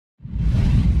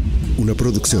Una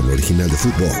producción original de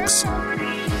Footbox.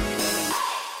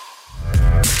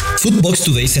 Footbox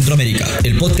Today Centroamérica,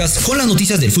 el podcast con las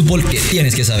noticias del fútbol que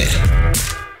tienes que saber.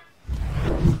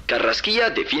 Carrasquilla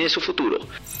define su futuro.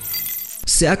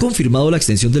 Se ha confirmado la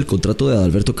extensión del contrato de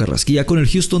Adalberto Carrasquilla con el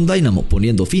Houston Dynamo,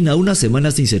 poniendo fin a unas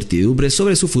semanas de incertidumbre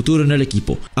sobre su futuro en el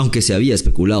equipo. Aunque se había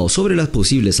especulado sobre las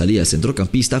posibles salidas del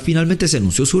centrocampista, finalmente se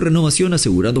anunció su renovación,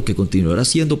 asegurando que continuará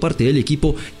siendo parte del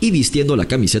equipo y vistiendo la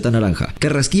camiseta naranja.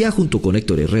 Carrasquilla, junto con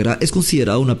Héctor Herrera, es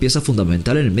considerado una pieza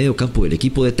fundamental en el medio campo del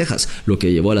equipo de Texas, lo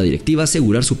que llevó a la directiva a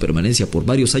asegurar su permanencia por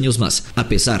varios años más. A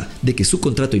pesar de que su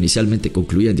contrato inicialmente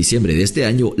concluía en diciembre de este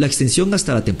año, la extensión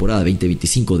hasta la temporada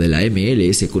 2025 de la MLS,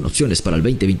 con opciones para el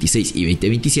 2026 y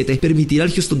 2027, permitirá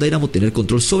al Houston Dynamo tener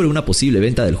control sobre una posible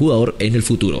venta del jugador en el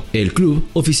futuro. El club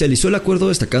oficializó el acuerdo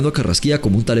destacando a Carrasquilla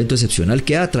como un talento excepcional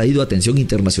que ha atraído atención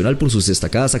internacional por sus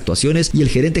destacadas actuaciones, y el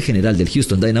gerente general del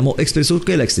Houston Dynamo expresó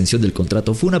que la extensión del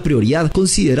contrato fue una prioridad,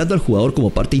 considerando al jugador como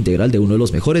parte integral de uno de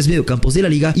los mejores mediocampos de la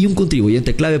liga y un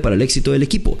contribuyente clave para el éxito del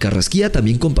equipo. Carrasquilla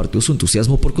también compartió su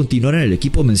entusiasmo por continuar en el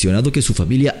equipo, mencionando que su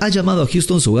familia ha llamado a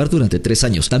Houston su hogar durante 3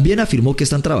 años. También afirmó que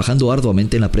están trabajando arduamente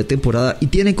en la pretemporada y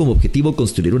tienen como objetivo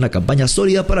construir una campaña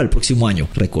sólida para el próximo año,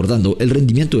 recordando el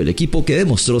rendimiento del equipo que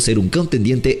demostró ser un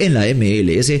contendiente en la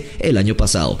MLS el año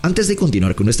pasado. Antes de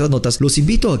continuar con nuestras notas, los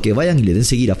invito a que vayan y le den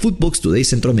seguir a Footbox Today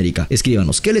Centroamérica.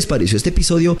 Escríbanos qué les pareció este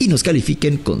episodio y nos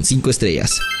califiquen con 5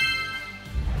 estrellas.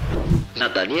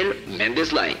 Nathaniel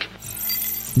Mendez-Laing.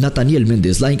 Nathaniel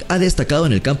Mendez-Laing ha destacado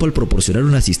en el campo al proporcionar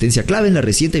una asistencia clave en la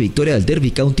reciente victoria del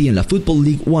Derby County en la Football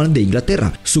League One de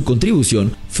Inglaterra. Su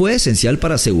contribución fue esencial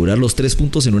para asegurar los 3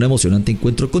 puntos en un emocionante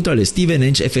encuentro contra el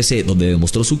Stevenage FC, donde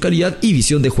demostró su calidad y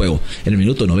visión de juego. En el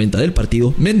minuto 90 del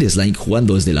partido, Mendez-Laing,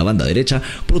 jugando desde la banda derecha,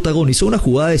 protagonizó una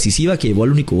jugada decisiva que llevó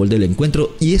al único gol del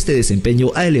encuentro, y este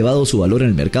desempeño ha elevado su valor en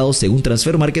el mercado según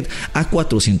Transfer Market a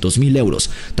 400.000 euros.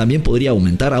 También podría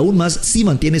aumentar aún más si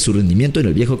mantiene su rendimiento en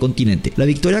el viejo continente. La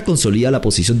victoria consolida la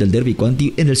posición del Derby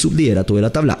County en el subliderato de la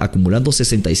tabla, acumulando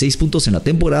 66 puntos en la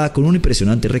temporada con un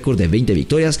impresionante récord de 20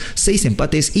 victorias, 6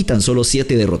 empates y tan solo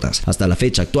 7 derrotas. Hasta la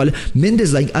fecha actual,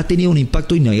 Mendez-Laing ha tenido un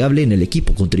impacto innegable en el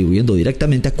equipo, contribuyendo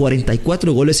directamente a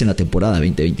 44 goles en la temporada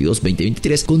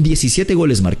 2022-2023, con 17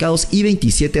 goles marcados y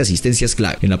 27 asistencias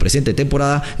clave. En la presente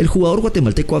temporada, el jugador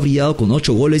guatemalteco ha brillado con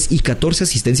 8 goles y 14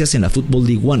 asistencias en la Football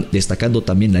League One, destacando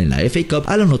también en la FA Cup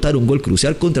al anotar un gol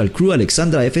crucial contra el Crew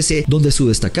Alexandra FC, donde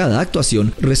su destacada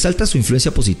actuación resalta su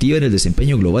influencia positiva en el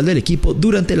desempeño global del equipo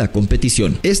durante la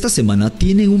competición. Esta semana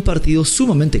tienen un partido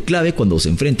sumamente clave cuando se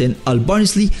enfrenten al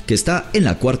Barnsley, que está en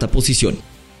la 4ª posición.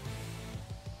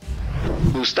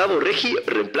 Gustavo Regi,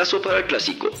 reemplazo para el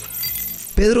clásico.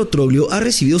 Pedro Troglio ha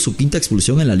recibido su 5ª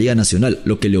expulsión en la Liga Nacional,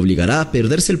 lo que le obligará a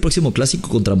perderse el próximo clásico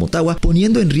contra Motagua,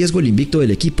 poniendo en riesgo el invicto del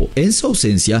equipo. En su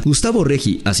ausencia, Gustavo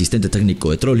Regi, asistente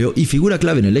técnico de Troglio y figura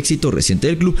clave en el éxito reciente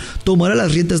del club, tomará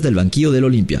las riendas del banquillo del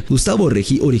Olimpia. Gustavo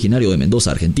Regi, originario de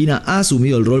Mendoza, Argentina, ha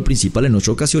asumido el rol principal en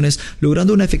 8 ocasiones,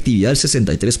 logrando una efectividad del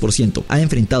 63%. Ha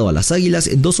enfrentado a las Águilas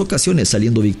en 2 ocasiones,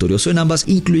 saliendo victorioso en ambas,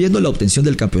 incluyendo la obtención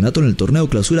del campeonato en el torneo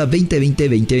Clausura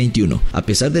 2020-2021. A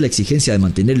pesar de la exigencia de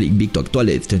mantener el invicto actual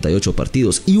de 38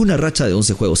 partidos y una racha de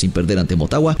 11 juegos sin perder ante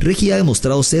Motagua, Regi ha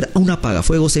demostrado ser un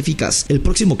apagafuegos eficaz. El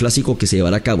próximo clásico, que se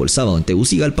llevará a cabo el sábado en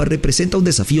Tegucigalpa, representa un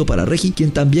desafío para Regi,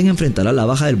 quien también enfrentará la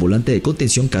baja del volante de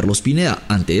contención Carlos Pineda.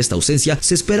 Ante esta ausencia,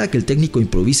 se espera que el técnico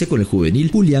improvise con el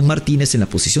juvenil Julián Martínez en la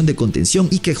posición de contención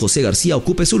y que José García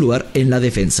ocupe su lugar en la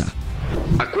defensa.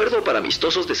 Acuerdo para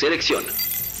amistosos de selección.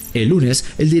 El lunes,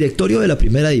 el directorio de la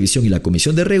Primera División y la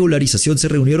Comisión de Regularización se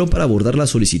reunieron para abordar la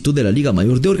solicitud de la Liga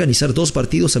Mayor de organizar 2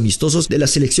 partidos amistosos de la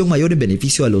Selección Mayor en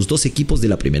beneficio a los 2 equipos de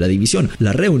la Primera División.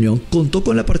 La reunión contó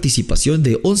con la participación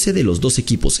de 11 de los 2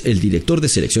 equipos, el director de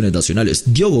selecciones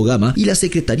nacionales Diogo Gama y la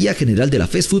Secretaría General de la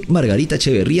FESFUT Margarita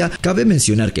Echeverría. Cabe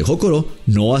mencionar que Jocoro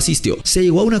no asistió. Se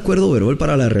llegó a un acuerdo verbal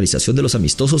para la realización de los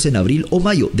amistosos en abril o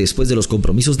mayo, después de los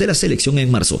compromisos de la selección en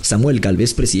marzo. Samuel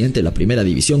Galvez, presidente de la Primera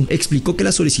División, explicó que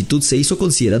la solicitud se hizo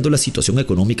considerando la situación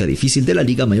económica difícil de la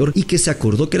Liga Mayor y que se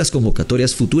acordó que las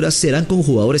convocatorias futuras serán con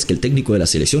jugadores que el técnico de la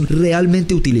selección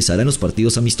realmente utilizará en los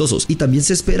partidos amistosos, y también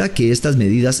se espera que estas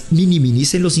medidas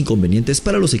minimicen los inconvenientes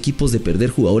para los equipos de perder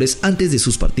jugadores antes de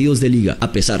sus partidos de liga.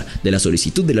 A pesar de la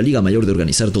solicitud de la Liga Mayor de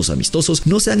organizar 2 amistosos,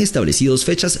 no se han establecido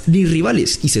fechas ni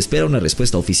rivales y se espera una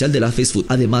respuesta oficial de la FESFUT.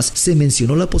 Además, se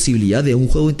mencionó la posibilidad de un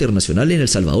juego internacional en El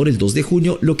Salvador el 2 de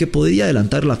junio, lo que podría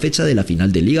adelantar la fecha de la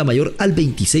final de Liga Mayor al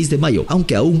 26 de mayo,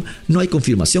 aunque aún no hay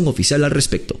confirmación oficial al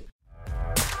respecto.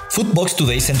 Footbox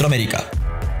Today Centroamérica.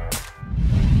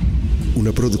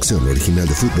 Una producción original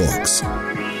de Footbox.